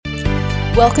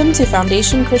Welcome to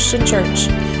Foundation Christian Church.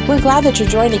 We're glad that you're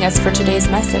joining us for today's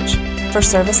message. For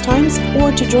service times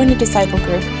or to join a disciple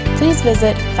group, please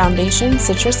visit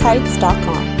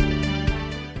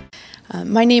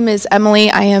foundationcitrusHeights.com. My name is Emily.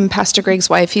 I am Pastor Greg's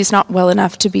wife. He's not well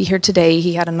enough to be here today.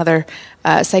 He had another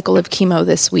cycle of chemo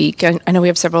this week. I know we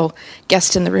have several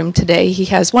guests in the room today. He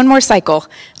has one more cycle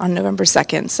on November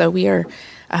 2nd, so we are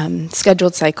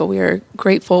scheduled cycle. We are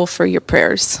grateful for your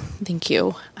prayers. Thank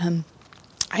you.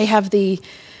 I have the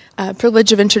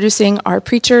privilege of introducing our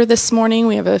preacher this morning.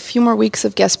 We have a few more weeks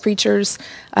of guest preachers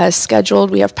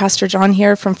scheduled. We have Pastor John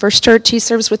here from First Church. He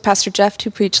serves with Pastor Jeff, who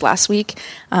preached last week.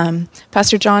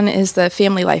 Pastor John is the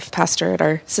family life pastor at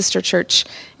our sister church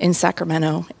in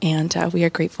Sacramento, and we are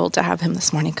grateful to have him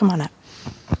this morning. Come on up.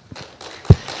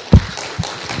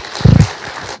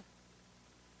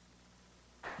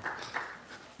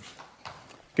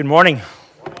 Good morning.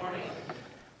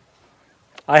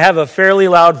 I have a fairly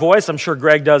loud voice. I'm sure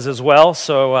Greg does as well,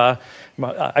 so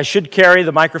I should carry.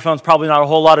 The microphone's probably not a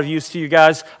whole lot of use to you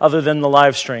guys other than the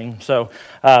live stream, so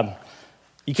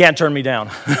you can't turn me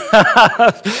down.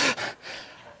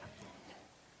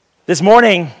 This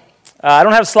morning, I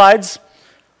don't have slides,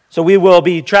 so we will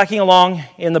be tracking along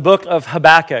in the book of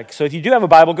Habakkuk. So if you do have a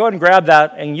Bible, go ahead and grab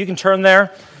that, and you can turn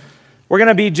there. We're going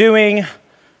to be doing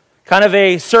kind of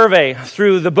a survey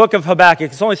through the book of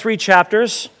Habakkuk. It's only 3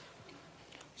 chapters.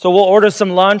 So we'll order some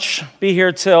lunch, be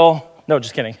here till, no,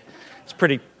 just kidding. It's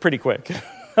pretty quick.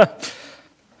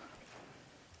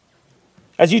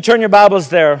 As you turn your Bibles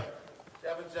there.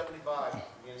 775.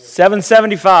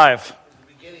 775. The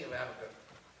beginning of Habakkuk.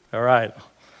 All right.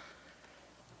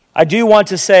 I do want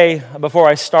to say before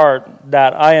I start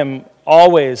that I am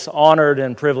always honored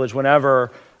and privileged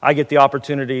whenever I get the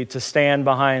opportunity to stand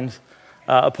behind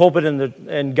a pulpit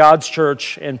in God's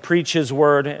church and preach His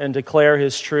word and declare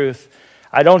His truth.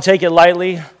 I don't take it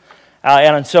lightly,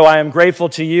 and so I am grateful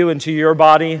to you and to your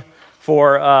body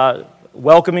for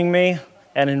welcoming me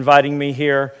and inviting me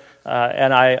here,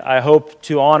 and I hope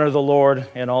to honor the Lord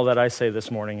in all that I say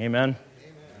this morning. Amen?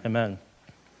 Amen.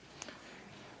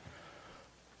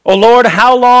 Oh Lord,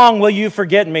 how long will you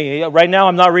forget me? Right now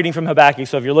I'm not reading from Habakkuk,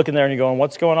 so if you're looking there and you're going,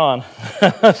 what's going on?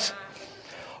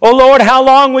 Oh Lord, how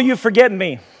long will you forget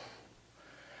me?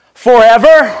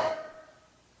 Forever?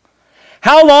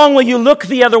 How long will you look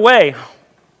the other way?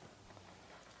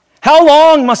 How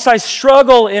long must I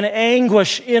struggle in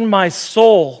anguish in my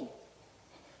soul,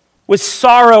 with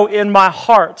sorrow in my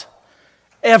heart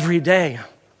every day?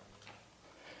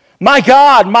 My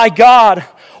God,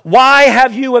 why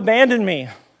have you abandoned me?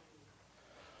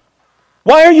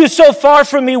 Why are you so far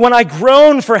from me when I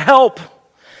groan for help?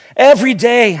 Every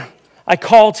day I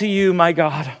call to you, my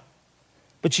God,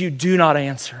 but you do not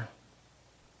answer.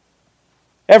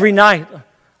 Every night,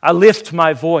 I lift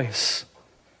my voice,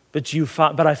 but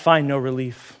I find no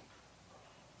relief.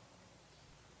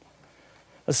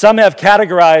 Some have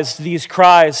categorized these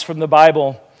cries from the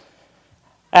Bible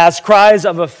as cries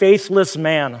of a faithless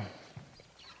man.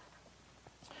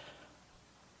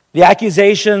 The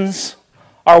accusations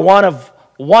are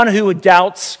one who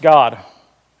doubts God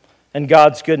and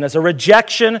God's goodness, a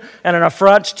rejection and an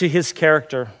affront to His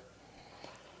character.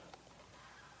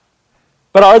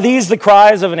 But are these the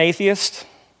cries of an atheist?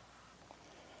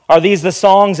 Are these the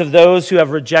songs of those who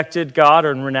have rejected God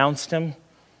or renounced Him?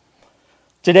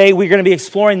 Today we're going to be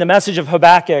exploring the message of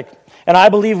Habakkuk, and I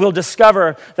believe we'll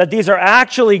discover that these are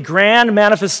actually grand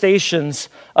manifestations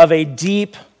of a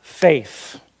deep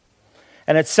faith.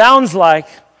 And it sounds like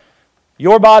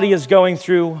your body is going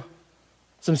through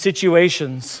some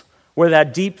situations where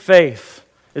that deep faith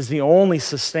is the only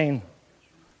sustain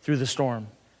through the storm.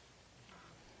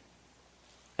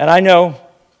 And I know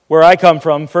where I come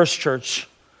from, First Church,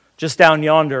 just down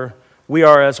yonder, we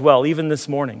are as well, even this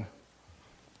morning.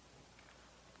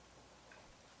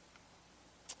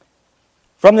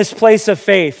 From this place of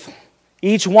faith,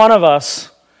 each one of us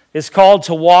is called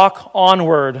to walk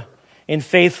onward in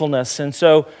faithfulness. And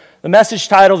so the message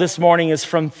title this morning is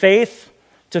From Faith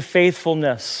to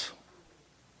Faithfulness.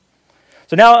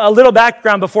 So now a little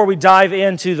background before we dive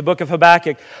into the book of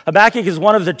Habakkuk. Habakkuk is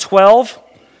one of the 12.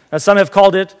 Now, some have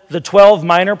called it the 12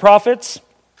 minor prophets.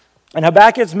 And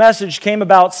Habakkuk's message came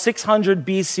about 600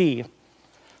 BC,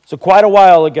 so quite a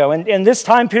while ago. And in this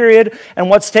time period and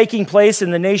what's taking place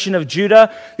in the nation of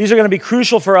Judah, these are going to be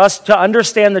crucial for us to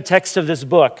understand the text of this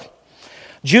book.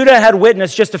 Judah had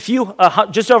witnessed just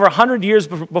over 100 years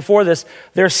before this,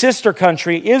 their sister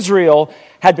country, Israel,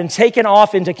 had been taken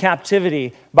off into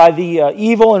captivity by the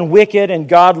evil and wicked and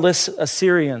godless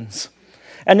Assyrians.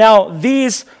 And now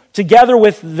these, together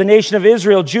with the nation of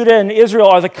Israel, Judah and Israel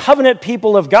are the covenant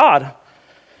people of God.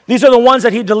 These are the ones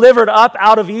that he delivered up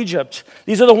out of Egypt.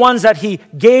 These are the ones that he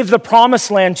gave the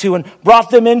promised land to and brought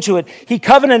them into it. He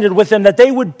covenanted with them that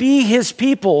they would be his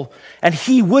people and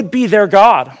he would be their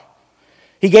God.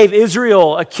 He gave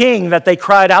Israel a king that they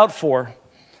cried out for.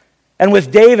 And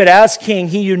with David as king,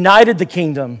 he united the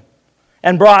kingdom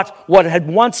and brought what had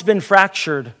once been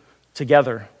fractured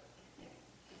together.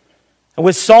 And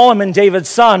with Solomon, David's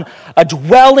son, a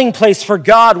dwelling place for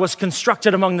God was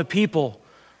constructed among the people,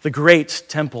 the great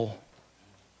temple.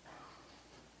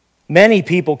 Many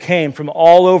people came from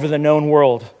all over the known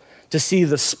world to see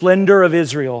the splendor of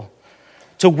Israel,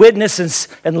 to witness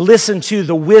and listen to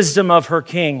the wisdom of her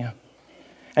king,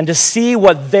 and to see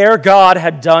what their God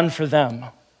had done for them.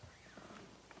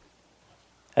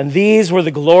 And these were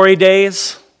the glory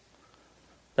days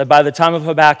that by the time of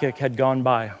Habakkuk had gone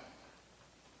by.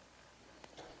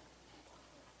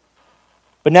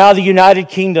 But now the united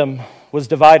kingdom was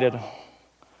divided,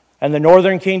 and the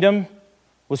northern kingdom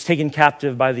was taken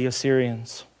captive by the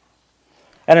Assyrians.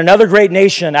 And another great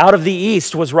nation out of the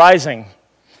east was rising,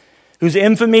 whose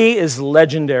infamy is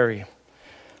legendary.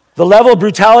 The level of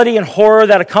brutality and horror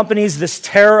that accompanies this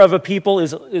terror of a people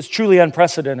is truly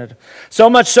unprecedented. So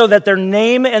much so that their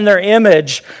name and their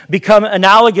image become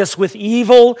analogous with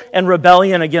evil and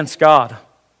rebellion against God.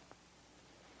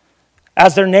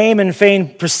 As their name and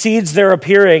fame precedes their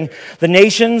appearing, the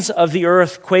nations of the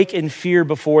earth quake in fear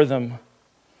before them.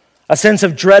 A sense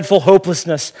of dreadful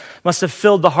hopelessness must have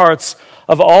filled the hearts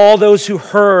of all those who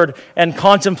heard and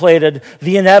contemplated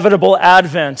the inevitable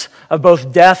advent of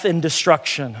both death and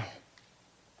destruction.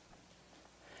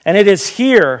 And it is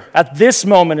here, at this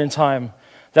moment in time,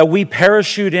 that we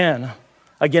parachute in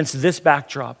against this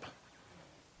backdrop.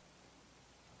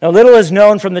 Now, little is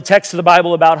known from the text of the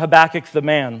Bible about Habakkuk the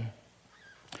man.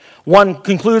 One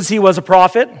concludes he was a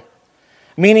prophet,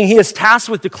 meaning he is tasked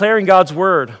with declaring God's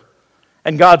word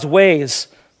and God's ways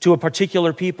to a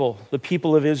particular people, the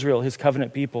people of Israel, his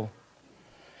covenant people.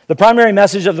 The primary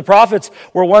message of the prophets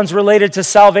were ones related to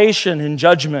salvation and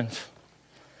judgment.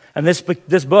 And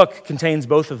this book contains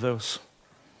both of those.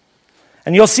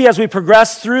 And you'll see as we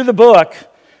progress through the book,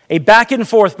 a back and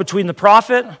forth between the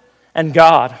prophet and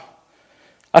God.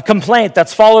 A complaint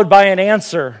that's followed by an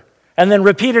answer, and then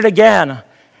repeated again,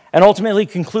 and ultimately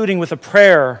concluding with a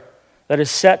prayer that is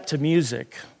set to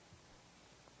music.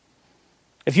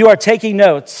 If you are taking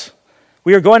notes,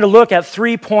 we are going to look at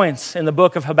 3 points in the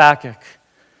book of Habakkuk.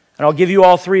 And I'll give you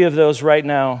all 3 of those right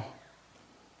now.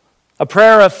 A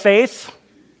prayer of faith,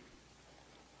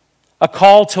 a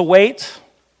call to wait,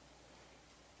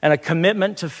 and a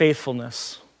commitment to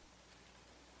faithfulness.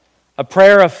 A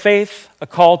prayer of faith, a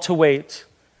call to wait,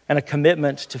 and a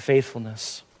commitment to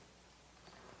faithfulness.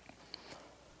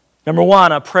 Number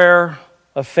 1, a prayer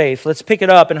of faith. Let's pick it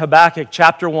up in Habakkuk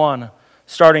chapter 1,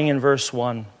 starting in verse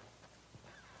 1.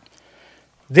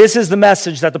 This is the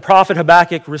message that the prophet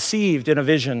Habakkuk received in a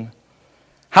vision.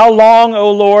 How long,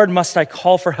 O Lord, must I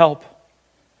call for help?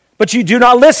 But you do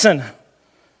not listen.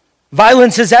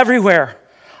 Violence is everywhere.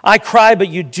 I cry, but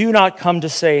you do not come to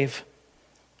save.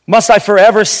 Must I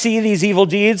forever see these evil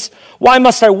deeds? Why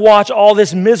must I watch all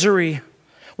this misery?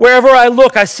 Wherever I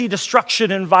look, I see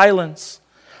destruction and violence.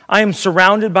 I am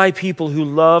surrounded by people who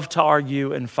love to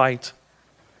argue and fight.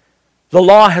 The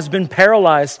law has been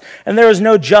paralyzed, and there is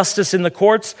no justice in the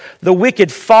courts. The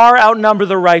wicked far outnumber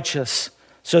the righteous,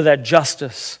 so that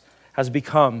justice has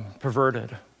become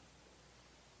perverted.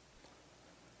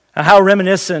 Now, how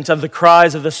reminiscent of the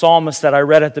cries of the psalmist that I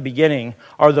read at the beginning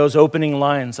are those opening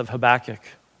lines of Habakkuk.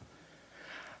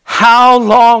 How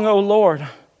long, O Lord,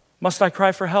 must I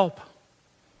cry for help?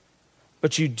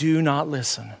 But you do not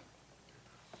listen.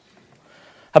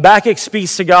 Habakkuk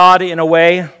speaks to God in a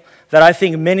way that I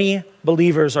think many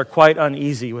believers are quite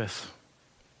uneasy with.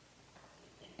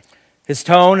 His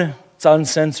tone, it's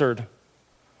uncensored.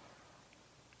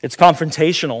 It's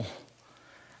confrontational.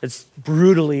 It's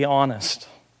brutally honest.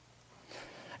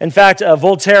 In fact,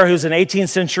 Voltaire, who's an 18th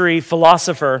century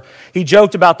philosopher, he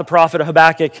joked about the prophet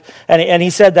Habakkuk, and he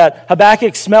said that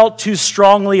Habakkuk smelt too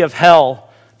strongly of hell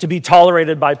to be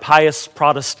tolerated by pious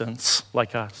Protestants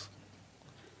like us.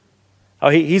 Oh,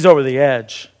 he's over the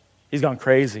edge. He's gone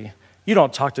crazy. You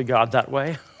don't talk to God that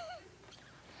way.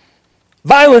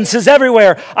 Violence is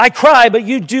everywhere. I cry, but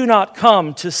you do not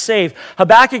come to save.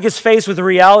 Habakkuk is faced with a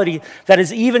reality that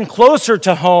is even closer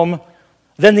to home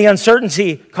than the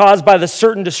uncertainty caused by the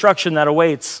certain destruction that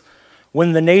awaits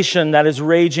when the nation that is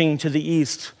raging to the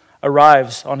east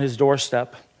arrives on his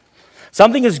doorstep.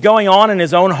 Something is going on in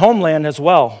his own homeland as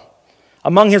well,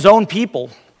 among his own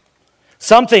people.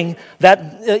 Something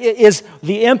that is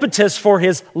the impetus for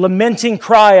his lamenting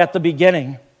cry at the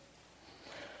beginning.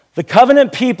 The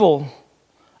covenant people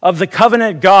of the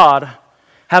covenant God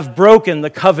have broken the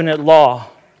covenant law,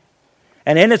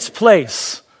 and in its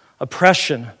place,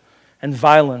 oppression and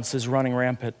violence is running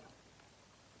rampant.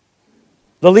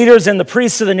 The leaders and the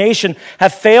priests of the nation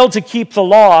have failed to keep the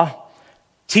law,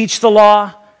 teach the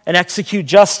law, and execute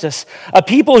justice. A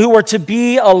people who were to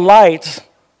be a light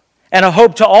and a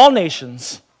hope to all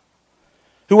nations,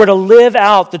 who were to live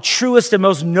out the truest and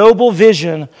most noble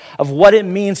vision of what it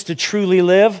means to truly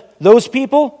live. Those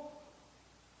people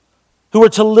who were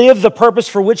to live the purpose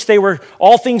for which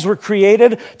all things were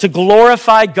created, to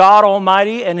glorify God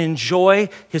Almighty and enjoy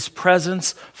His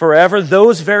presence forever.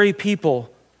 Those very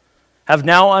people have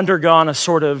now undergone a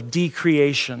sort of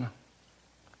decreation.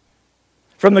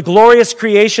 From the glorious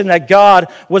creation that God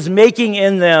was making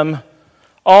in them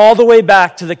all the way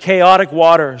back to the chaotic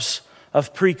waters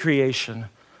of pre-creation,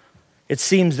 it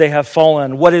seems they have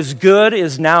fallen. What is good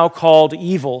is now called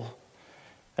evil,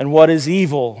 and what is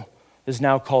evil is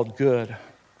now called good.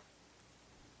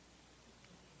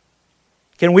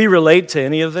 Can we relate to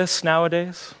any of this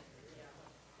nowadays?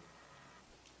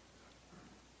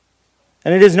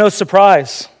 And it is no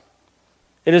surprise.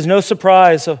 It is no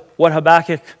surprise of what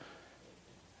Habakkuk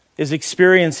is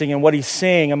experiencing and what he's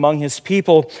seeing among his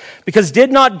people. Because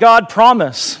did not God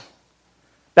promise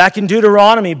back in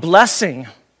Deuteronomy blessing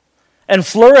and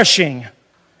flourishing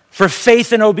for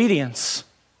faith and obedience?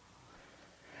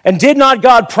 And did not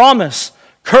God promise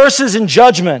curses and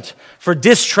judgment for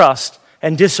distrust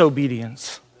and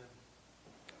disobedience?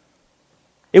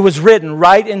 It was written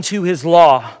right into His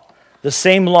law, the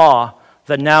same law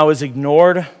that now is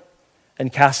ignored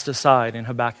and cast aside in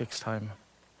Habakkuk's time.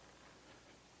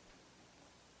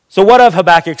 So what of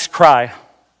Habakkuk's cry?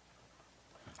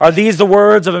 Are these the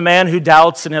words of a man who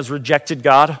doubts and has rejected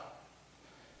God?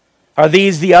 Are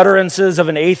these the utterances of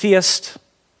an atheist?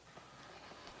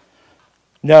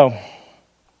 No.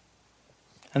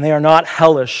 And they are not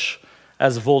hellish,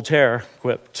 as Voltaire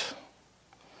quipped.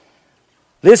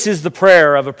 This is the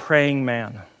prayer of a praying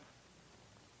man.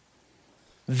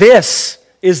 This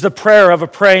is the prayer of a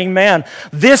praying man.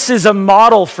 This is a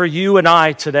model for you and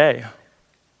I today.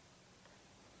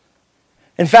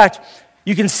 In fact,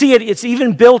 you can see it's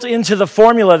even built into the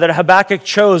formula that Habakkuk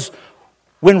chose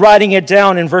when writing it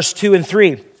down in verse 2 and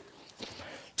 3.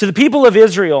 To the people of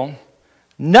Israel,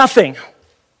 nothing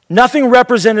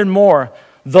represented more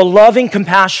the loving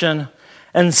compassion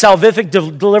and salvific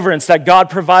deliverance that God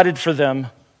provided for them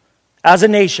as a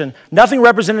nation. Nothing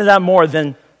represented that more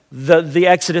than the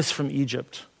exodus from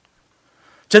Egypt.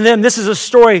 To them, this is a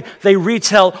story they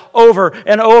retell over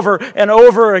and over and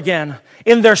over again.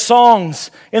 In their songs,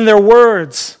 in their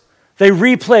words, they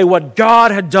replay what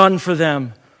God had done for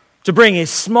them to bring a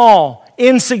small,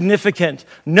 insignificant,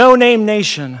 no-name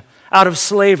nation out of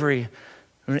slavery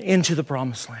and into the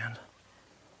promised land.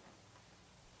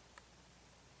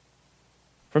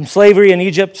 From slavery in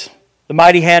Egypt, the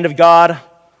mighty hand of God,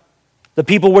 the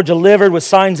people were delivered with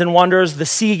signs and wonders. The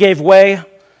sea gave way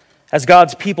as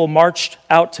God's people marched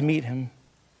out to meet Him.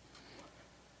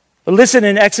 But listen,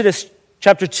 in Exodus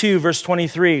chapter 2, verse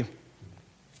 23,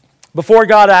 before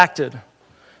God acted,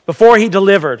 before He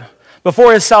delivered,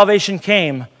 before His salvation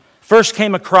came, first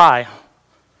came a cry,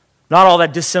 not all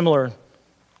that dissimilar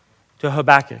to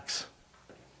Habakkuk's.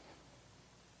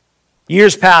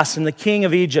 Years passed and the king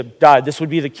of Egypt died. This would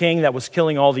be the king that was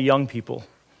killing all the young people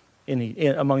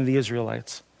among the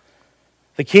Israelites.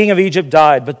 The king of Egypt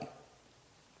died, but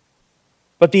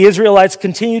the Israelites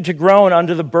continued to groan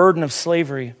under the burden of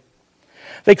slavery.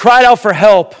 They cried out for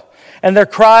help, and their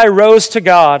cry rose to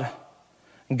God.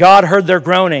 God heard their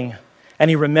groaning, and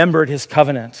He remembered His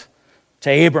covenant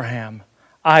to Abraham,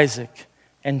 Isaac,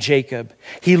 and Jacob.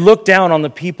 He looked down on the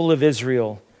people of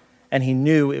Israel, and He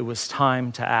knew it was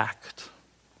time to act.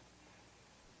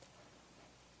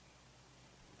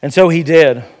 And so He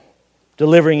did,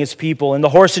 delivering His people. And the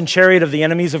horse and chariot of the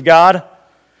enemies of God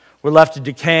were left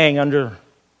decaying under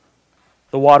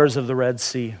the waters of the Red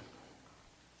Sea.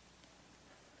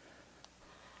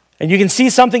 And you can see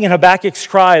something in Habakkuk's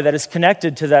cry that is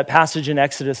connected to that passage in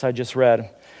Exodus I just read.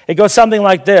 It goes something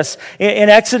like this. In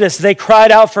Exodus, they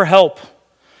cried out for help.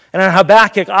 And in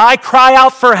Habakkuk, I cry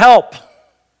out for help.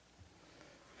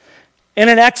 And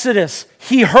in Exodus,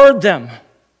 He heard them.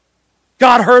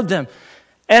 God heard them.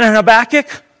 And in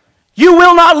Habakkuk, you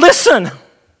will not listen.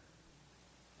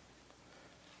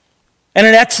 And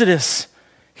in Exodus,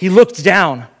 He looked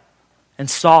down and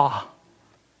saw.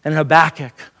 And in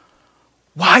Habakkuk,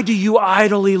 why do you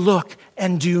idly look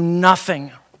and do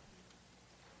nothing?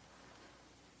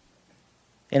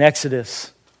 In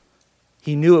Exodus,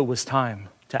 He knew it was time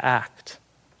to act.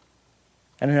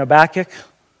 And in Habakkuk,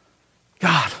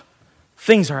 God,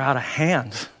 things are out of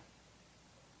hand.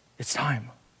 It's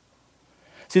time.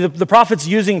 See, the prophet's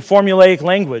using formulaic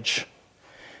language.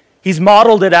 He's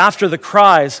modeled it after the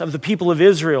cries of the people of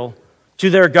Israel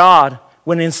to their God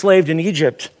when enslaved in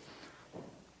Egypt.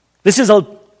 This is a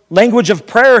language of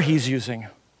prayer he's using.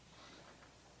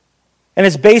 And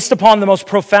it's based upon the most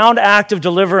profound act of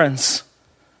deliverance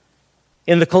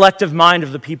in the collective mind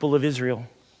of the people of Israel.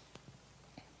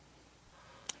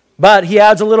 But he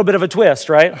adds a little bit of a twist,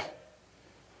 right?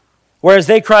 Whereas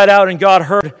they cried out and God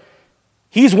heard,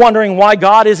 he's wondering why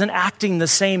God isn't acting the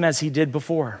same as he did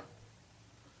before.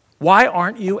 Why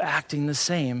aren't you acting the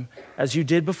same as you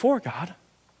did before, God?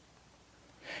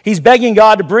 He's begging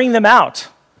God to bring them out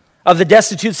of the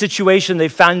destitute situation they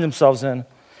found themselves in.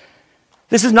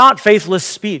 This is not faithless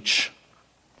speech.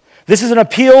 This is an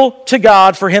appeal to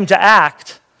God for him to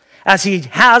act as he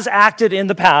has acted in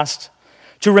the past,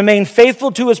 to remain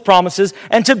faithful to his promises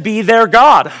and to be their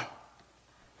God.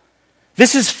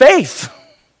 This is faith.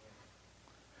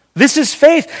 This is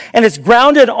faith, and it's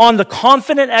grounded on the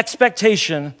confident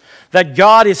expectation that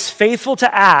God is faithful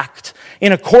to act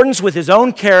in accordance with his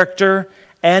own character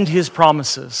and his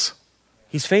promises.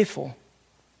 He's faithful.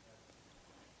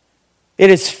 It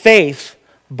is faith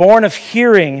born of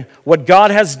hearing what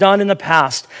God has done in the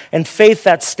past, and faith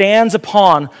that stands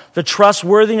upon the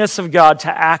trustworthiness of God to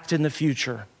act in the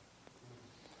future.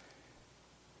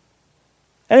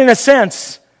 And in a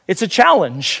sense, it's a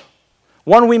challenge,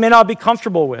 one we may not be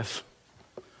comfortable with.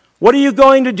 What are you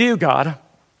going to do, God?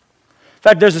 In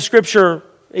fact, there's a scripture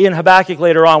in Habakkuk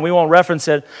later on, we won't reference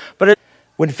it, but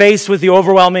when faced with the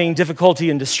overwhelming difficulty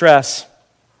and distress,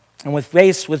 and when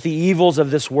faced with the evils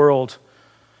of this world,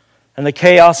 and the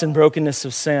chaos and brokenness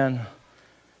of sin,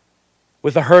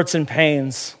 with the hurts and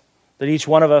pains that each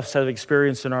one of us have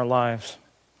experienced in our lives,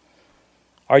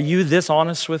 are you this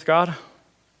honest with God?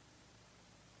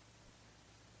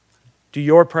 Do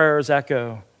your prayers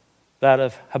echo that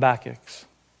of Habakkuk's?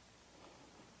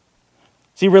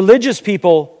 See, religious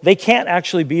people, they can't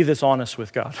actually be this honest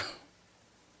with God.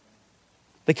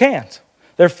 They can't.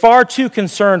 They're far too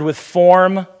concerned with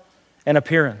form and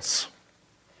appearance.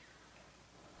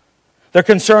 They're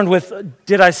concerned with,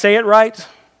 did I say it right?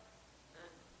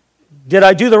 Did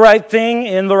I do the right thing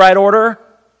in the right order?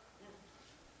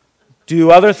 Do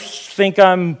others think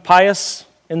I'm pious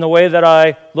in the way that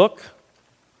I look?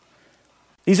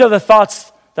 These are the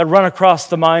thoughts that run across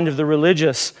the mind of the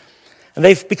religious, and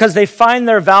because they find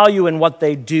their value in what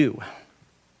they do.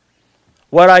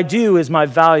 What I do is my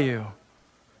value.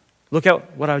 Look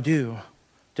at what I do.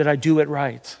 Did I do it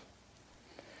right?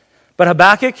 But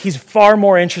Habakkuk, he's far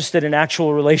more interested in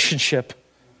actual relationship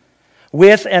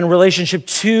with and relationship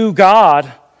to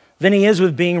God than he is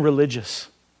with being religious,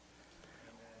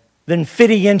 than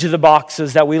fitting into the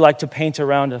boxes that we like to paint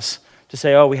around us to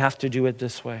say, oh, we have to do it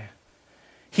this way.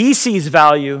 He sees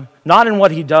value not in what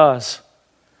he does,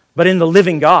 but in the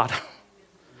living God.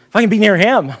 If I can be near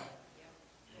him,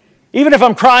 even if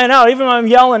I'm crying out, even if I'm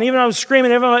yelling, even if I'm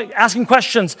screaming, even if I'm asking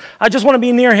questions, I just want to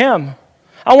be near him.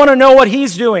 I want to know what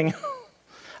he's doing.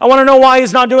 I want to know why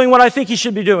he's not doing what I think he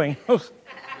should be doing. But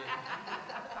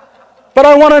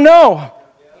I want to know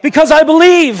because I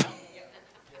believe.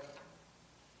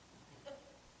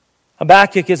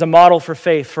 Habakkuk is a model for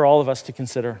faith for all of us to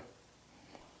consider.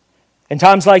 In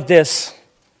times like this,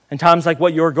 in times like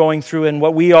what you're going through and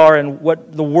what we are and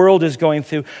what the world is going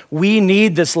through, we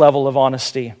need this level of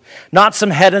honesty. Not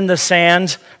some head in the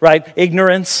sand, right,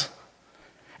 ignorance,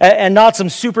 and not some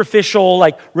superficial,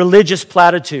 like, religious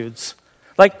platitudes.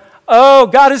 Like, oh,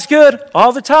 God is good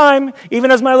all the time.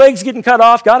 Even as my leg's getting cut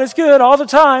off, God is good all the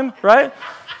time, right?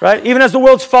 Right? Even as the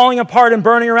world's falling apart and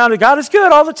burning around, God is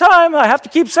good all the time. I have to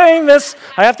keep saying this.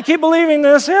 I have to keep believing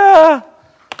this. Yeah.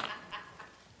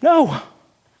 No.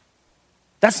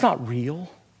 That's not real.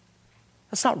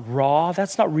 That's not raw.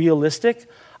 That's not realistic.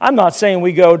 I'm not saying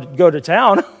we go to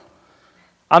town.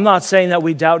 I'm not saying that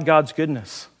we doubt God's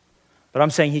goodness. But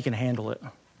I'm saying he can handle it.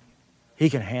 He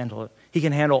can handle it. He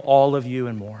can handle all of you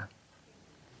and more.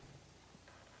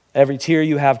 Every tear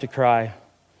you have to cry,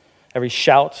 every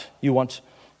shout you want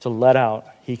to let out,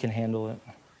 he can handle it.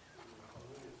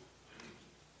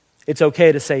 It's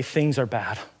okay to say things are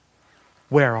bad.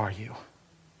 Where are you?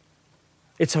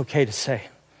 It's okay to say,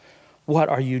 what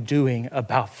are you doing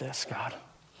about this, God?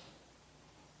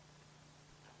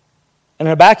 In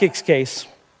Habakkuk's case,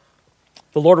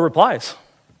 the Lord replies.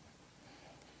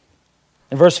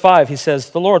 In verse 5, he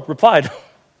says, the Lord replied,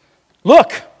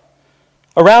 look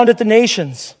around at the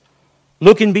nations,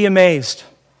 look and be amazed,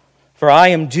 for I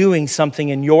am doing something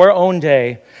in your own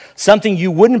day, something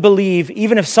you wouldn't believe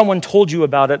even if someone told you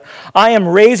about it. I am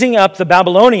raising up the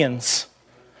Babylonians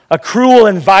a cruel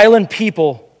and violent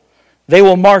people. They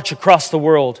will march across the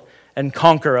world and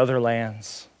conquer other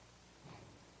lands.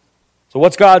 So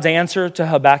what's God's answer to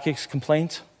Habakkuk's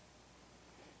complaint?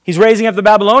 He's raising up the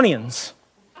Babylonians.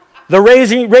 The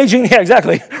raging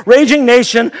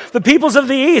nation, the peoples of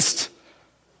the east.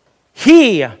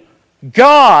 He,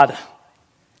 God,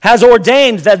 has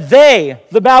ordained that they,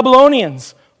 the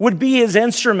Babylonians, would be his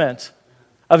instrument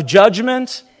of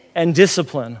judgment and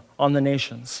discipline on the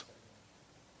nations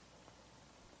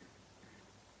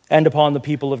and upon the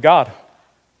people of God.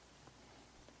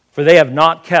 For they have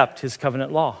not kept his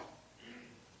covenant law.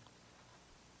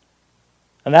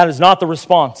 And that is not the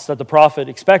response that the prophet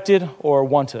expected or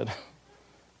wanted,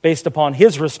 based upon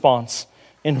his response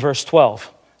in verse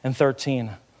 12 and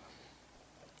 13.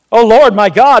 O Lord, my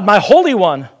God, my Holy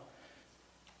One,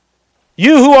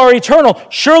 you who are eternal,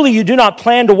 surely you do not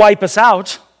plan to wipe us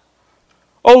out.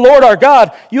 O Lord our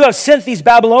God, you have sent these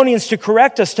Babylonians to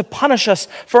correct us, to punish us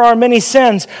for our many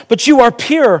sins, but you are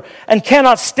pure and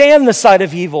cannot stand the sight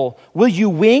of evil. Will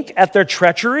you wink at their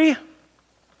treachery?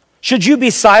 Should you be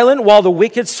silent while the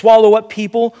wicked swallow up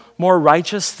people more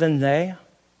righteous than they?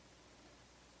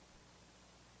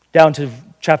 Down to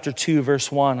chapter 2,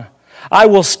 verse 1. I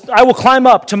will climb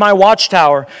up to my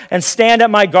watchtower and stand at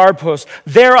my guard post.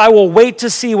 There I will wait to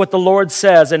see what the Lord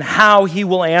says and how he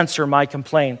will answer my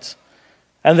complaint.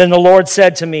 And then the Lord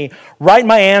said to me, write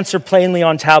my answer plainly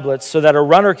on tablets so that a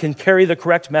runner can carry the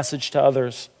correct message to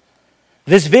others.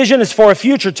 This vision is for a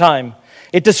future time.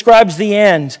 It describes the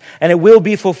end, and it will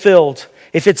be fulfilled.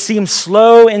 If it seems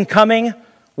slow in coming,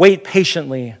 wait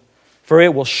patiently, for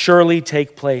it will surely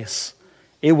take place.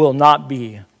 It will not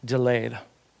be delayed.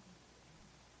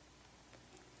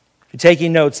 If you're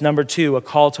taking notes, number 2, a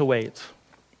call to wait.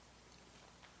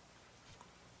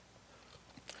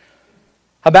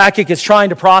 Habakkuk is trying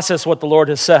to process what the Lord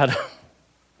has said.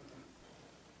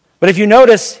 But if you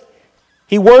notice,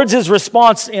 he words his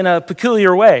response in a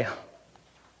peculiar way.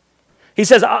 He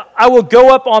says, I will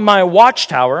go up on my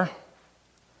watchtower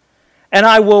and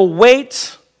I will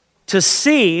wait to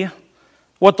see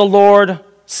what the Lord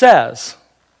says.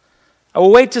 I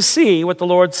will wait to see what the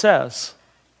Lord says.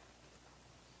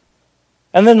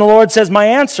 And then the Lord says, my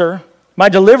answer, my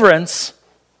deliverance,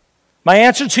 my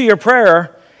answer to your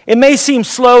prayer, it may seem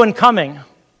slow in coming,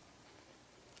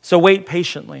 so wait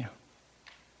patiently.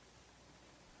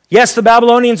 Yes, the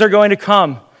Babylonians are going to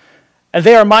come, and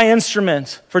they are my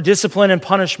instrument for discipline and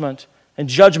punishment and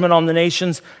judgment on the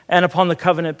nations and upon the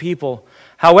covenant people.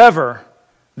 However,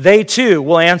 they too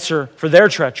will answer for their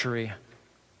treachery.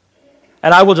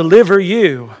 And I will deliver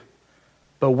you,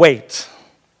 but wait.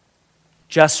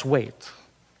 Just wait.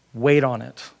 Wait on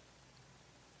it.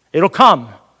 It'll come.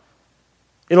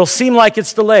 It'll seem like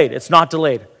it's delayed. It's not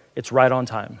delayed. It's right on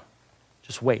time.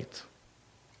 Just wait.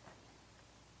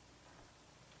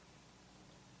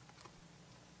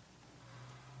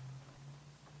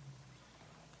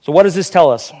 So what does this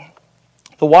tell us?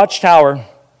 The watchtower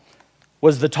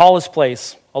was the tallest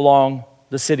place along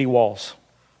the city walls.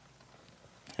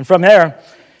 And from there,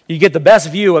 you get the best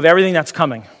view of everything that's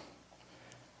coming.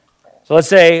 So let's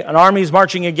say an army is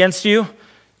marching against you.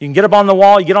 You can get up on the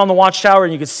wall, you get on the watchtower,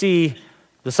 and you can see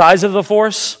the size of the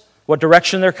force, what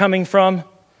direction they're coming from,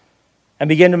 and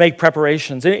begin to make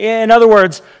preparations. In other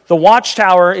words, the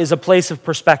watchtower is a place of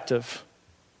perspective.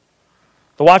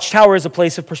 The watchtower is a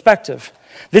place of perspective.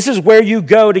 This is where you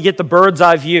go to get the bird's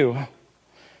eye view.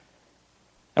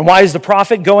 And why is the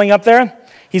prophet going up there?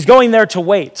 He's going there to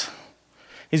wait.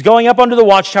 He's going up under the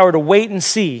watchtower to wait and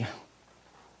see.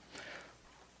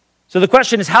 So the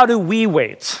question is, how do we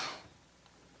wait?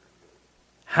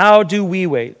 How do we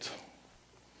wait?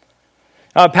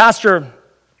 A pastor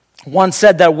once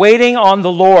said that waiting on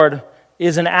the Lord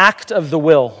is an act of the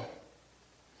will.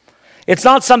 It's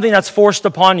not something that's forced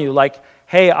upon you, like,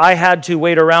 hey, I had to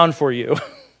wait around for you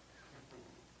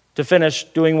to finish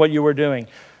doing what you were doing.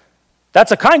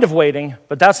 That's a kind of waiting,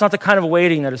 but that's not the kind of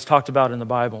waiting that is talked about in the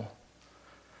Bible.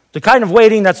 The kind of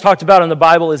waiting that's talked about in the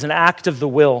Bible is an act of the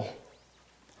will.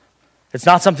 It's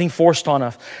not something forced on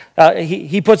us.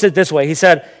 He puts it this way. He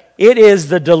said, it is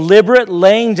the deliberate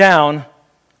laying down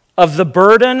of the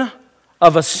burden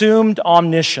of assumed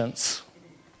omniscience.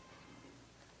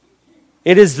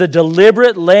 It is the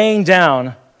deliberate laying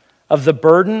down of the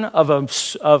burden of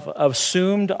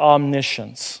assumed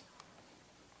omniscience.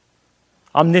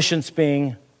 Omniscience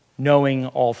being knowing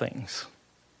all things.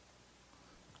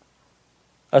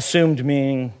 Assumed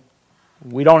meaning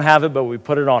we don't have it, but we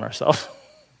put it on ourselves.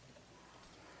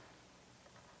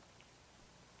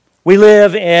 We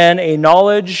live in a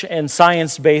knowledge and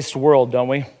science-based world, don't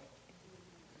we?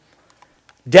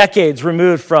 decades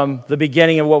removed from the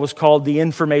beginning of what was called the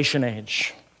information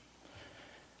age.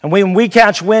 And when we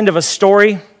catch wind of a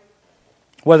story,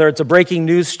 whether it's a breaking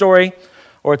news story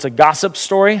or it's a gossip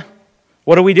story,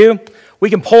 what do? We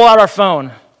can pull out our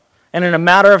phone, and in a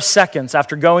matter of seconds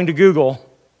after going to Google,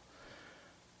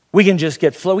 we can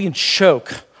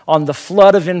choke on the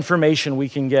flood of information we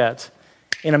can get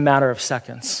in a matter of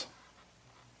seconds.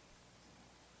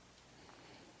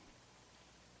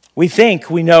 We think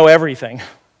we know everything.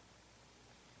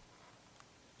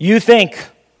 You think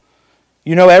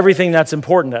you know everything that's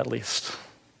important, at least.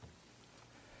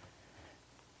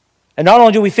 And not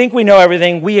only do we think we know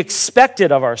everything, we expect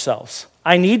it of ourselves.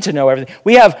 I need to know everything.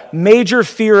 We have major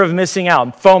fear of missing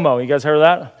out. FOMO, you guys heard of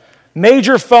that?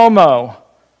 Major FOMO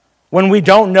when we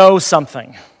don't know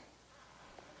something.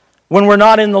 When we're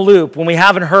not in the loop, when we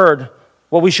haven't heard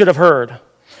what we should have heard.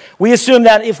 We assume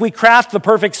that if we craft the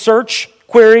perfect search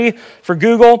query for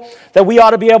Google, that we ought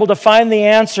to be able to find the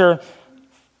answer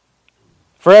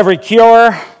for every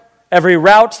cure, every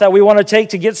route that we want to take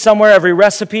to get somewhere, every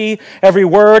recipe, every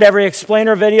word, every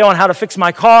explainer video on how to fix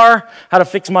my car, how to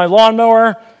fix my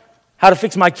lawnmower, how to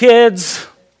fix my kids,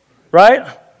 right?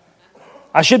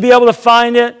 I should be able to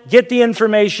find it, get the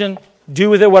information, do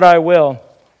with it what I will.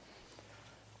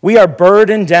 We are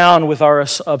burdened down with our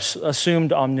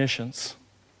assumed omniscience.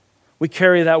 We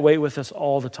carry that weight with us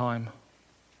all the time.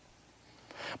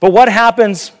 But what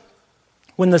happens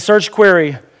when the search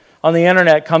query on the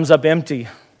internet comes up empty?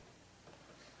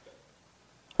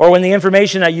 Or when the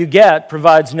information that you get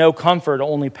provides no comfort,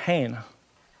 only pain?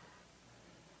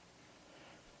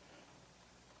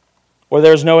 Or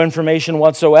there's no information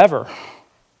whatsoever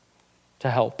to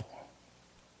help?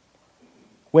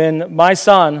 When my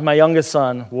youngest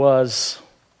son, was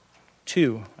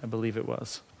 2, I believe it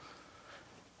was,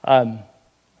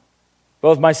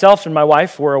 both myself and my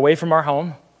wife were away from our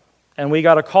home, and we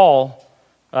got a call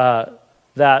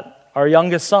that our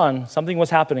youngest son, something was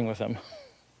happening with him.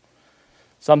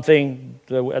 Something,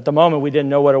 at the moment, we didn't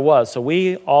know what it was. So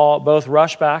we all both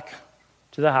rushed back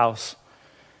to the house,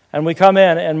 and we come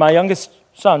in, and my youngest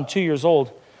son, 2 years old,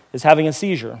 is having a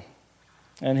seizure,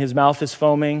 and his mouth is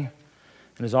foaming,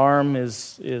 and his arm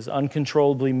is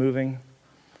uncontrollably moving.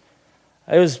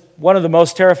 It was one of the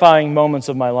most terrifying moments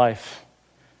of my life,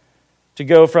 to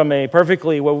go from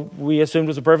what we assumed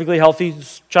was a perfectly healthy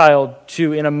child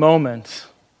to, in a moment,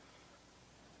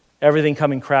 everything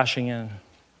coming crashing in.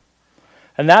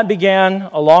 And that began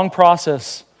a long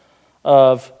process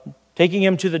of taking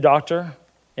him to the doctor,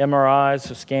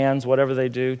 MRIs, scans, whatever they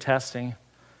do, testing,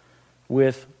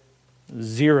 with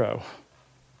zero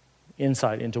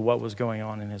insight into what was going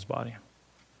on in his body.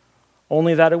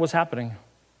 Only that it was happening.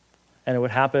 And it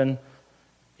would happen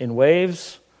in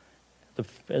waves.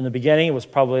 In the beginning, it was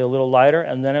probably a little lighter,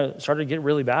 and then it started to get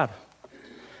really bad.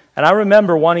 And I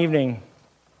remember one evening,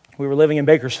 we were living in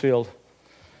Bakersfield,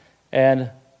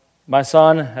 and my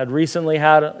son had recently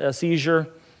had a seizure,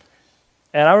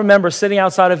 and I remember sitting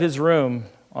outside of his room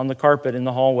on the carpet in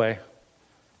the hallway.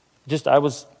 I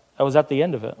was at the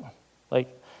end of it.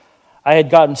 I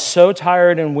had gotten so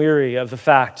tired and weary of the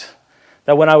fact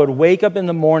that when I would wake up in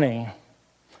the morning,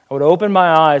 I would open my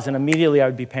eyes and immediately I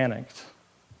would be panicked.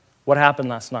 What happened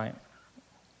last night?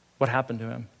 What happened to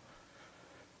him?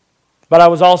 But I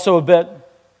was also a bit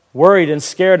worried and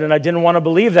scared, and I didn't want to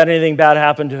believe that anything bad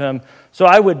happened to him. So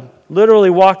I would literally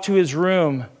walk to his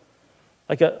room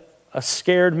like a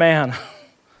scared man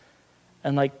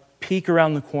and peek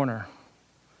around the corner.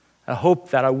 I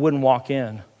hoped that I wouldn't walk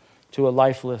in to a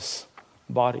lifeless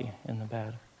body in the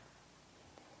bed.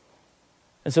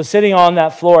 And so sitting on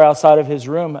that floor outside of his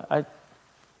room,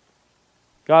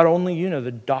 God, only you know.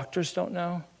 The doctors don't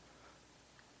know.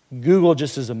 Google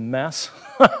just is a mess.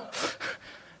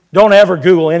 Don't ever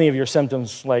Google any of your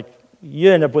symptoms.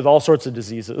 You end up with all sorts of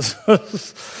diseases.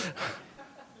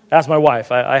 Ask my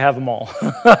wife. I have them all.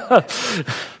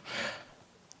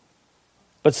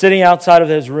 But sitting outside of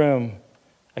his room,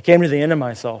 I came to the end of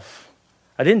myself.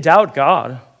 I didn't doubt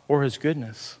God or his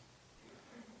goodness.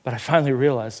 But I finally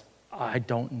realized I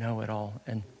don't know it all,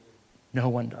 and no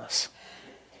one does.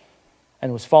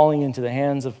 And was falling into the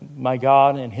hands of my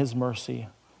God and his mercy.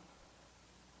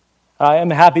 I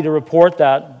am happy to report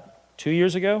that 2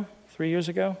 years ago, 3 years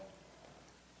ago?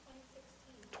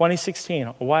 2016,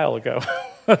 a while ago.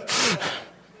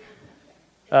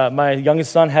 My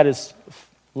youngest son had his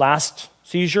last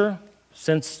seizure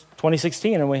since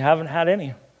 2016, and we haven't had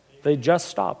any. They just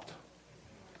stopped.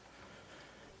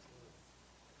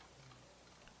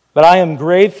 But I am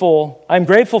grateful. I'm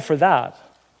grateful for that.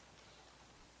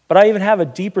 But I even have a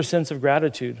deeper sense of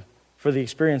gratitude for the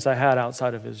experience I had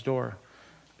outside of his door.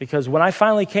 Because when I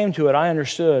finally came to it, I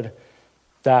understood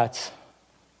that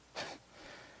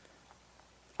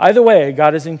either way,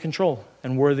 God is in control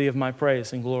and worthy of my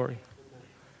praise and glory.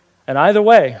 And either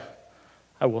way,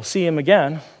 I will see him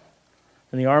again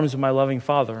in the arms of my loving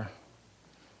Father.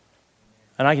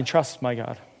 And I can trust my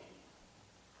God.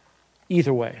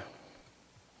 Either way.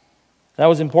 That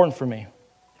was important for me.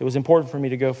 It was important for me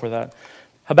to go for that.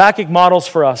 Habakkuk models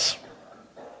for us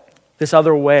this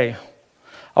other way.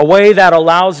 A way that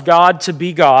allows God to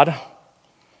be God.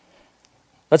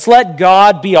 Let's let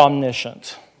God be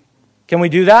omniscient. Can we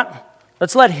do that?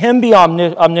 Let's let him be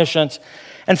omniscient.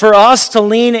 And for us to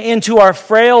lean into our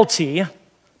frailty,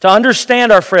 to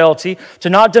understand our frailty, to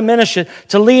not diminish it,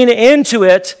 to lean into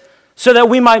it so that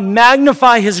we might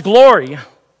magnify his glory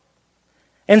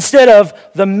instead of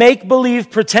the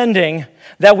make-believe pretending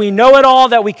that we know it all,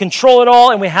 that we control it all,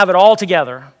 and we have it all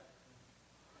together.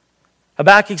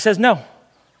 Habakkuk says, no,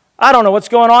 I don't know what's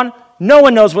going on. No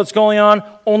one knows what's going on.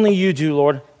 Only you do,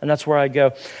 Lord. And that's where I go.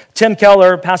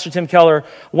 Pastor Tim Keller,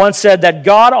 once said that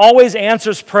God always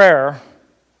answers prayer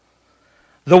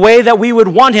the way that we would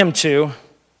want him to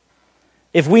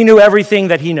if we knew everything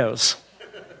that he knows.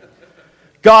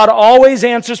 God always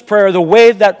answers prayer the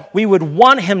way that we would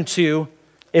want him to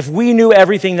if we knew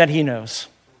everything that he knows.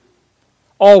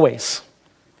 Always.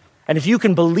 And if you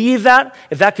can believe that,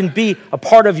 if that can be a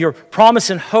part of your promise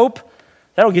and hope,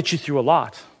 that'll get you through a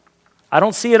lot. I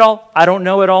don't see it all. I don't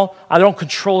know it all. I don't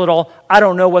control it all. I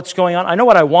don't know what's going on. I know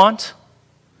what I want,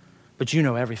 but you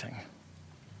know everything.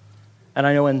 And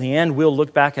I know in the end, we'll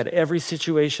look back at every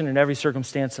situation and every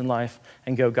circumstance in life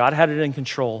and go, God had it in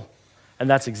control, and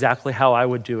that's exactly how I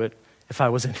would do it if I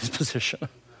was in his position.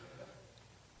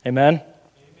 Amen?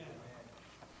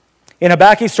 In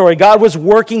Habakkuk's story, God was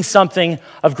working something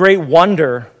of great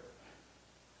wonder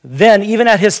then, even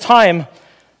at his time,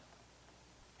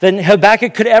 than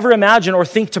Habakkuk could ever imagine or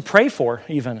think to pray for,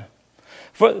 even.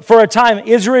 For a time,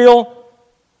 Israel,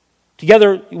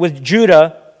 together with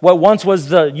Judah, what once was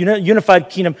the unified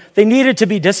kingdom, they needed to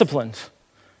be disciplined.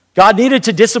 God needed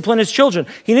to discipline his children.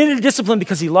 He needed to discipline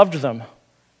because he loved them.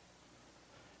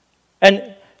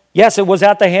 And yes, it was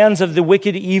at the hands of the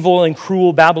wicked, evil, and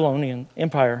cruel Babylonian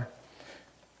Empire.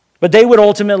 But they would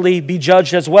ultimately be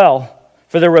judged as well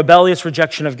for their rebellious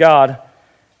rejection of God.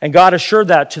 And God assured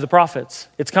that to the prophets.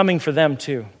 It's coming for them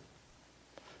too.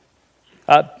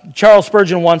 Charles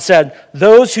Spurgeon once said,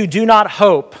 "Those who do not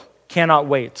hope cannot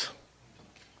wait."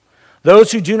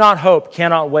 Those who do not hope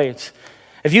cannot wait.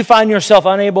 If you find yourself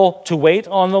unable to wait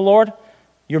on the Lord,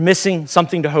 you're missing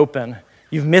something to hope in.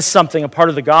 You've missed something, a part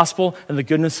of the gospel and the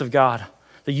goodness of God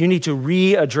that you need to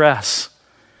readdress.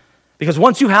 Because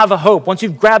once you have a hope, once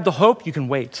you've grabbed the hope, you can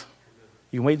wait.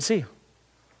 You can wait and see.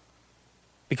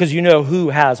 Because you know who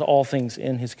has all things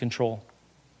in his control.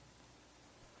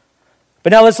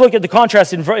 But now let's look at the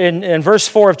contrast in verse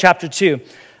 4 of chapter 2.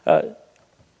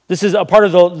 This is a part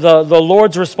of the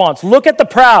Lord's response. Look at the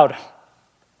proud.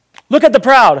 Look at the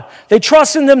proud. They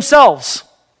trust in themselves.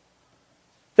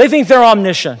 They think they're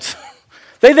omniscient.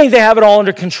 They think they have it all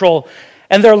under control.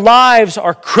 And their lives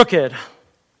are crooked.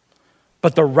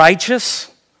 But the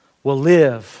righteous will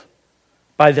live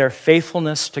by their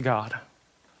faithfulness to God.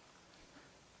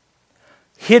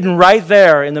 Hidden right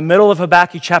there in the middle of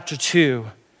Habakkuk chapter 2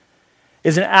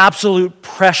 is an absolute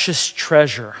precious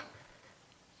treasure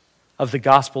of the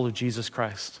gospel of Jesus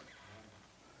Christ.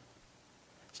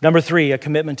 It's number 3, a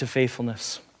commitment to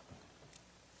faithfulness.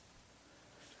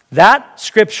 That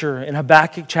scripture in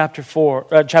Habakkuk chapter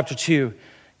 2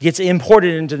 gets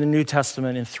imported into the New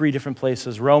Testament in 3 different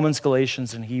places: Romans,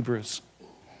 Galatians, and Hebrews.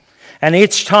 And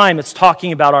each time it's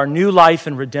talking about our new life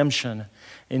and redemption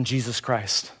in Jesus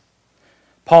Christ.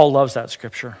 Paul loves that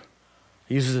scripture.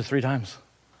 He uses it 3 times.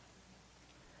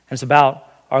 And it's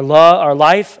about our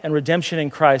life and redemption in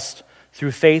Christ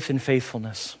through faith and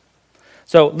faithfulness.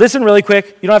 So listen really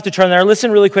quick. You don't have to turn there.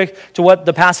 Listen really quick to what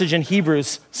the passage in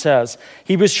Hebrews says.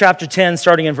 Hebrews chapter 10,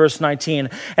 starting in verse 19.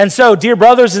 And so, dear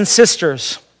brothers and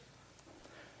sisters,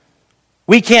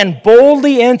 we can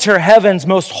boldly enter heaven's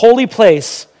most holy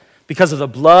place because of the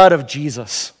blood of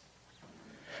Jesus.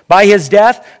 By his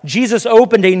death, Jesus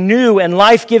opened a new and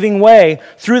life-giving way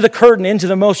through the curtain into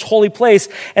the most holy place.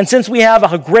 And since we have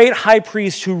a great high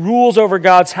priest who rules over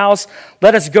God's house,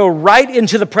 let us go right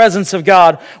into the presence of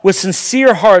God with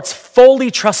sincere hearts,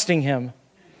 fully trusting him.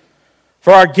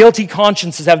 For our guilty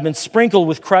consciences have been sprinkled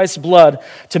with Christ's blood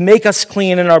to make us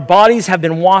clean, and our bodies have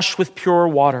been washed with pure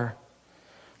water.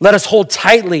 Let us hold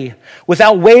tightly,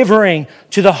 without wavering,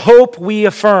 to the hope we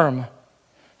affirm.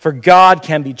 For God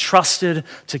can be trusted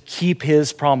to keep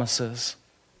his promises.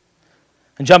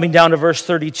 And jumping down to verse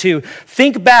 32,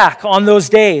 think back on those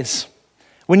days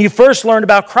when you first learned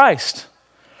about Christ.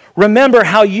 Remember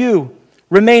how you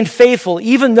remained faithful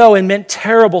even though it meant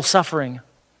terrible suffering.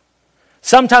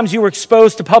 Sometimes you were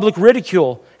exposed to public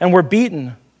ridicule and were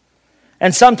beaten.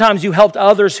 And sometimes you helped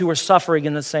others who were suffering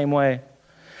in the same way.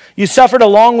 You suffered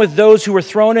along with those who were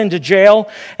thrown into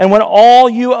jail, and when all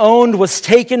you owned was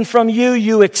taken from you,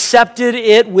 you accepted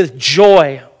it with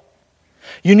joy.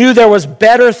 You knew there was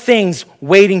better things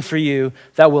waiting for you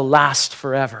that will last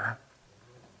forever.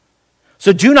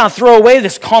 So do not throw away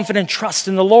this confident trust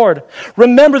in the Lord.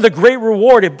 Remember the great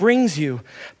reward it brings you.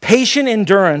 Patient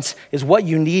endurance is what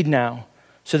you need now,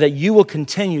 so that you will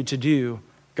continue to do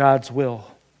God's will.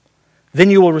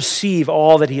 Then you will receive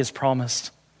all that He has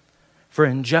promised. For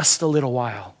in just a little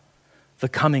while, the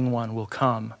coming one will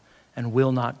come and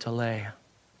will not delay.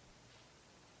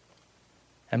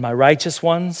 And my righteous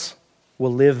ones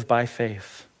will live by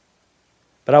faith.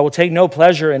 But I will take no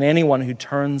pleasure in anyone who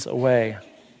turns away.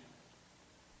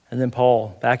 And then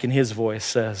Paul, back in his voice,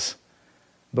 says,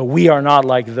 but we are not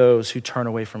like those who turn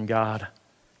away from God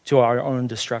to our own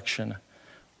destruction.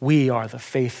 We are the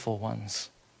faithful ones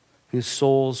whose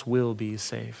souls will be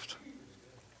saved.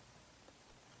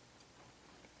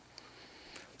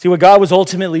 See, what God was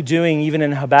ultimately doing even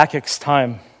in Habakkuk's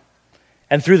time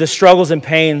and through the struggles and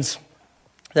pains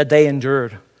that they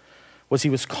endured was He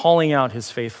was calling out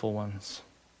His faithful ones.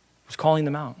 He was calling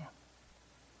them out.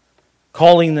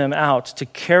 Calling them out to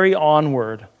carry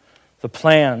onward the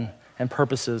plan and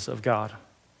purposes of God.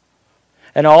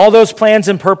 And all those plans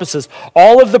and purposes,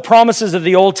 all of the promises of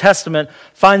the Old Testament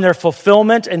find their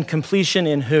fulfillment and completion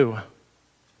in who?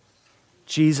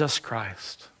 Jesus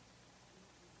Christ.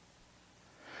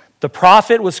 The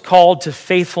prophet was called to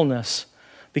faithfulness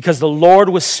because the Lord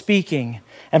was speaking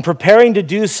and preparing to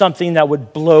do something that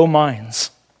would blow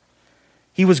minds.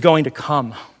 He was going to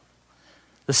come,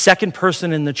 the second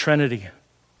person in the Trinity,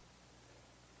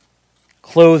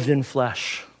 clothed in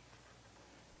flesh.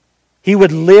 He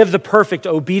would live the perfect,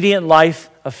 obedient life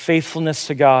of faithfulness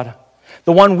to God.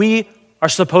 The one we are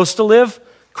supposed to live,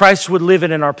 Christ would live it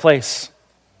in our place.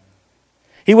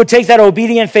 He would take that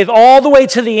obedient faith all the way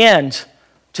to the end,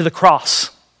 to the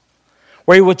cross,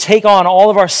 where He would take on all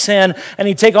of our sin and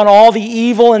He'd take on all the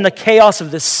evil and the chaos of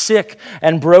this sick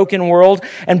and broken world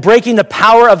and breaking the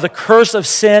power of the curse of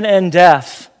sin and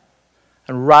death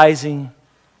and rising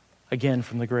again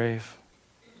from the grave.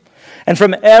 And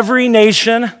from every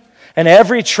nation and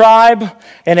every tribe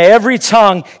and every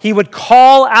tongue, He would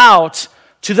call out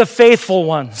to the faithful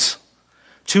ones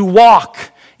to walk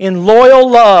in loyal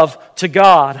love to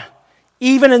God,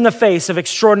 even in the face of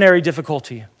extraordinary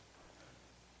difficulty,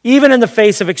 even in the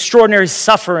face of extraordinary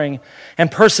suffering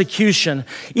and persecution,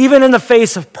 even in the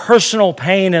face of personal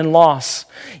pain and loss,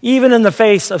 even in the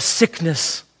face of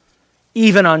sickness,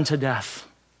 even unto death.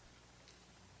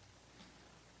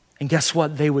 And guess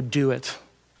what? They would do it.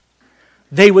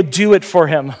 They would do it for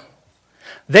Him.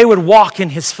 They would walk in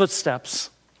His footsteps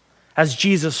as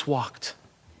Jesus walked.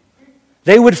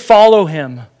 They would follow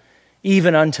Him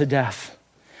even unto death,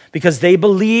 because they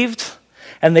believed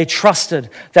and they trusted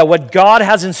that what God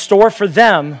has in store for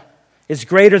them is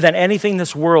greater than anything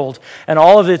this world and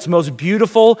all of its most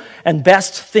beautiful and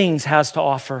best things has to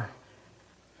offer,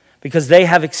 because they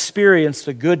have experienced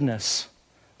a goodness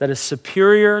that is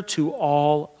superior to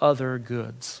all other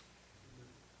goods.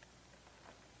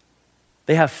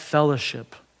 They have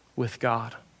fellowship with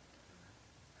God.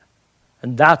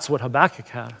 And that's what Habakkuk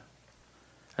had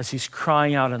as he's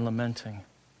crying out and lamenting.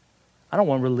 I don't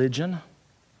want religion.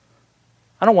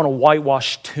 I don't want a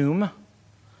whitewashed tomb. I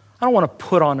don't want to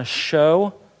put on a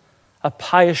show, a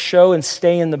pious show, and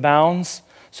stay in the bounds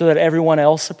so that everyone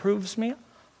else approves me.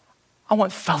 I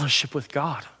want fellowship with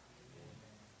God.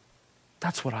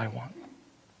 That's what I want.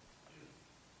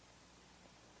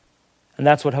 And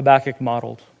that's what Habakkuk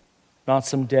modeled, not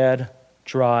some dead,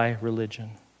 dry religion.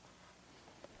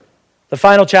 The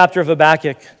final chapter of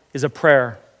Habakkuk is a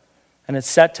prayer, and it's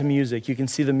set to music. You can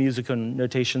see the musical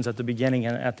notations at the beginning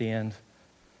and at the end.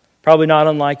 Probably not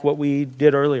unlike what we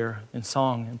did earlier in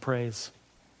song and praise.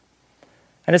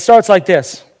 And it starts like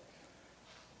this.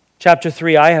 Chapter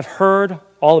 3, I have heard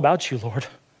all about you, Lord.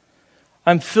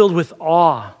 I'm filled with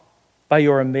awe by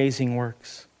your amazing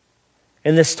works.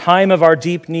 In this time of our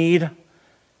deep need,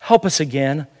 help us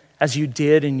again as you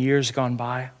did in years gone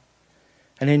by.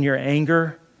 And in your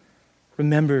anger,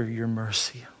 remember your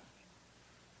mercy.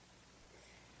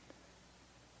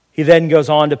 He then goes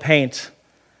on to paint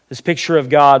this picture of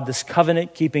God, this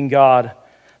covenant-keeping God,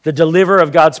 the deliverer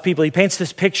of God's people. He paints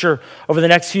this picture over the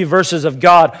next few verses of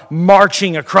God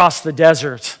marching across the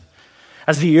desert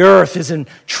as the earth is in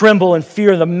tremble and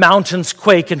fear, the mountains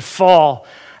quake and fall,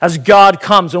 as God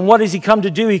comes. And what does he come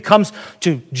to do? He comes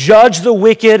to judge the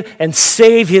wicked and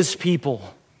save his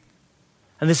people.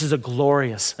 And this is a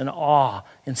glorious and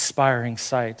awe-inspiring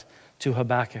sight to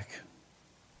Habakkuk.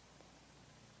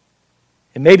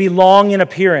 It may be long in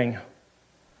appearing,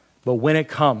 but when it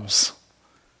comes,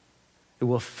 it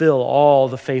will fill all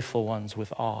the faithful ones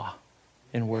with awe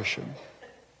and worship.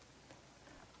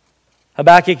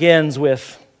 Habakkuk ends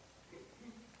with,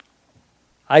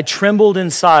 I trembled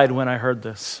inside when I heard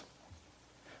this.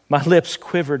 My lips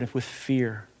quivered with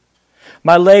fear.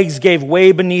 My legs gave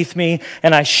way beneath me,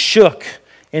 and I shook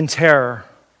in terror.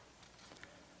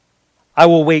 I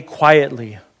will wait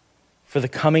quietly for the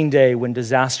coming day when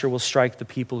disaster will strike the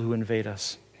people who invade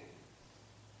us.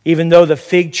 Even though the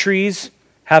fig trees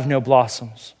have no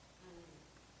blossoms,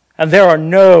 and there are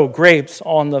no grapes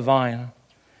on the vine.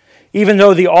 Even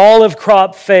though the olive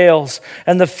crop fails,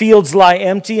 and the fields lie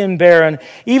empty and barren,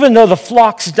 even though the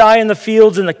flocks die in the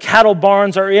fields and the cattle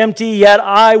barns are empty, yet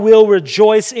I will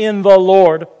rejoice in the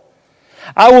Lord.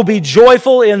 I will be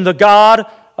joyful in the God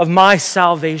of my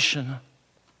salvation.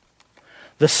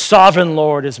 The sovereign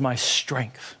Lord is my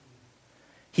strength.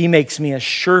 He makes me as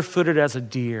sure-footed as a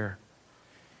deer,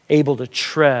 able to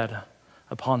tread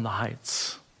upon the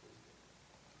heights.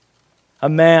 A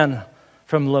man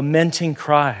from lamenting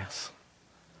cries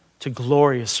to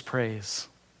glorious praise.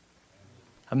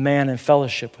 A man in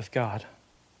fellowship with God.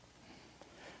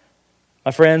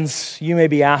 My friends, you may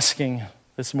be asking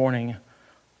this morning,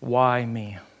 why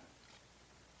me?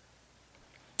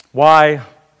 Why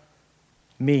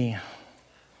me?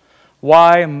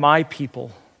 Why my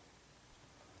people?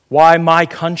 Why my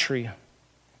country?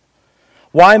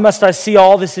 Why must I see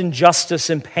all this injustice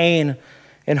and pain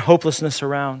and hopelessness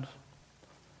around?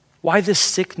 Why this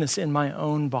sickness in my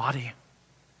own body?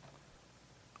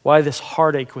 Why this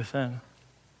heartache within?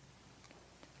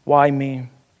 Why me?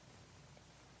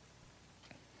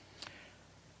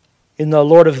 In the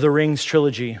Lord of the Rings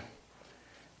trilogy,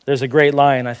 there's a great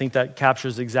line, I think, that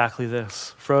captures exactly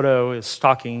this. Frodo is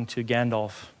talking to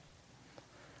Gandalf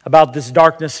about this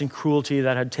darkness and cruelty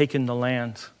that had taken the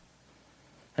land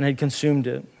and had consumed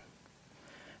it.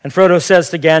 And Frodo says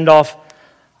to Gandalf,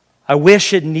 I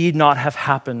wish it need not have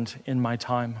happened in my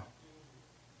time.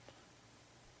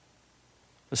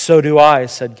 So do I,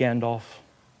 said Gandalf,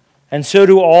 and so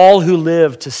do all who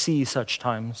live to see such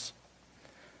times.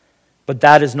 But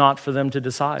that is not for them to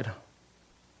decide.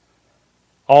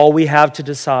 All we have to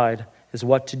decide is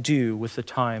what to do with the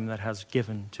time that has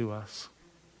given to us.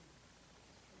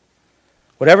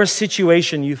 Whatever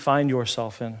situation you find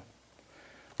yourself in,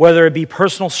 whether it be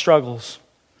personal struggles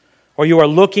or you are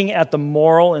looking at the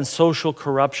moral and social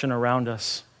corruption around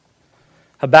us,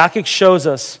 Habakkuk shows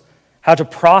us how to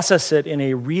process it in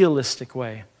a realistic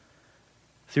way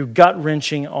through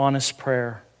gut-wrenching, honest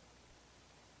prayer,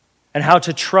 and how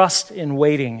to trust in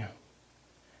waiting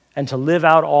and to live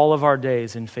out all of our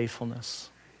days in faithfulness.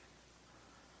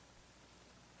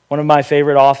 One of my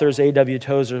favorite authors, A.W.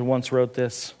 Tozer, once wrote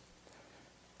this: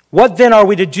 what then are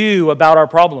we to do about our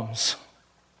problems?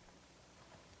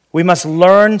 We must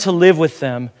learn to live with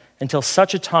them until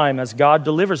such a time as God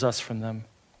delivers us from them.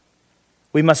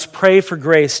 We must pray for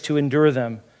grace to endure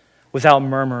them without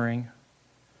murmuring.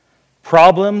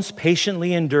 Problems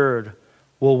patiently endured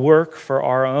will work for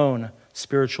our own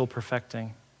spiritual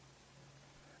perfecting.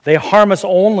 They harm us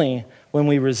only when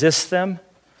we resist them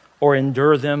or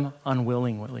endure them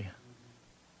unwillingly.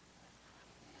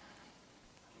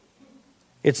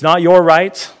 It's not your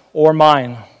right or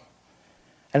mine,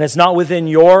 and it's not within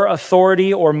your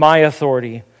authority or my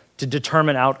authority to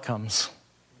determine outcomes.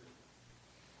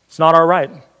 It's not our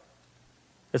right.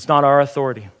 It's not our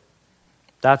authority.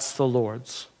 That's the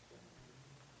Lord's.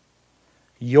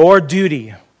 Your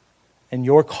duty and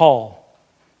your call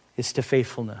is to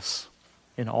faithfulness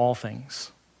in all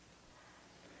things.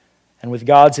 And with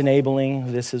God's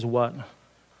enabling, this is what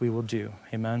we will do.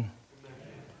 Amen.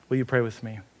 Will you pray with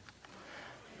me?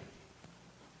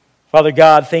 Father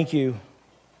God, thank you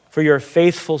for your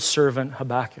faithful servant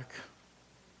Habakkuk.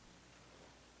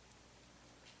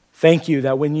 Thank you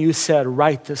that when you said,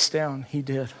 write this down, he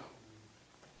did.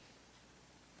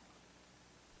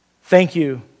 Thank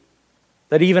you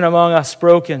that even among us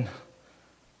broken,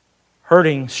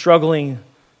 hurting, struggling,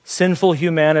 sinful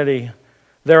humanity,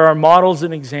 there are models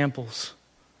and examples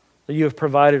that you have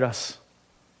provided us,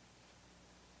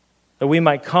 that we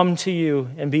might come to you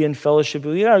and be in fellowship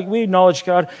with you. Yeah, we acknowledge,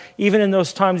 God, even in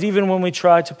those times, even when we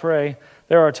try to pray,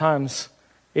 there are times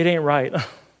it ain't right.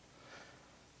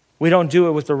 We don't do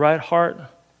it with the right heart.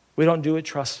 We don't do it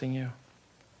trusting you.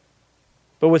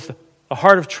 But with a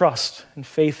heart of trust and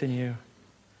faith in you.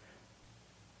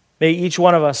 May each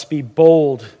one of us be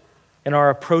bold in our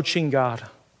approaching God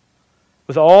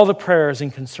with all the prayers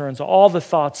and concerns, all the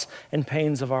thoughts and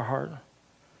pains of our heart,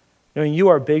 knowing you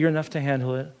are big enough to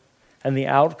handle it and the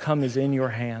outcome is in your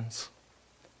hands.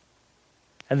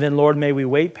 And then, Lord, may we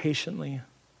wait patiently,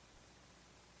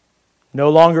 no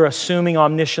longer assuming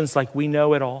omniscience like we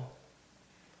know it all,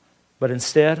 but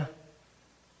instead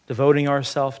devoting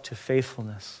ourselves to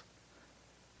faithfulness.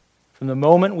 From the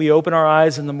moment we open our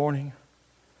eyes in the morning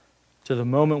to the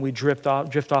moment we drift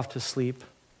off to sleep,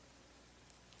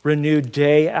 renewed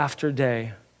day after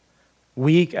day,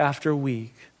 week after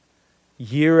week,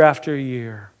 year after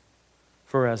year,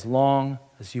 for as long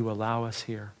as you allow us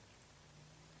here,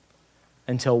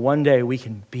 until one day we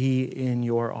can be in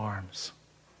your arms,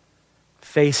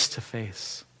 face to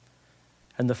face,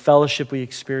 and the fellowship we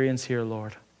experience here,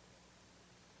 Lord,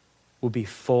 will be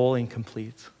full and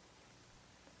complete.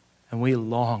 And we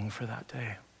long for that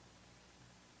day.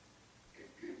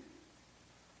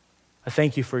 I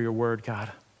thank you for your word,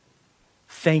 God.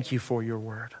 Thank you for your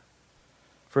word,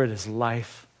 for it is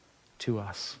life to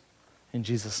us. In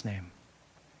Jesus' name,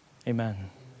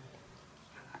 amen.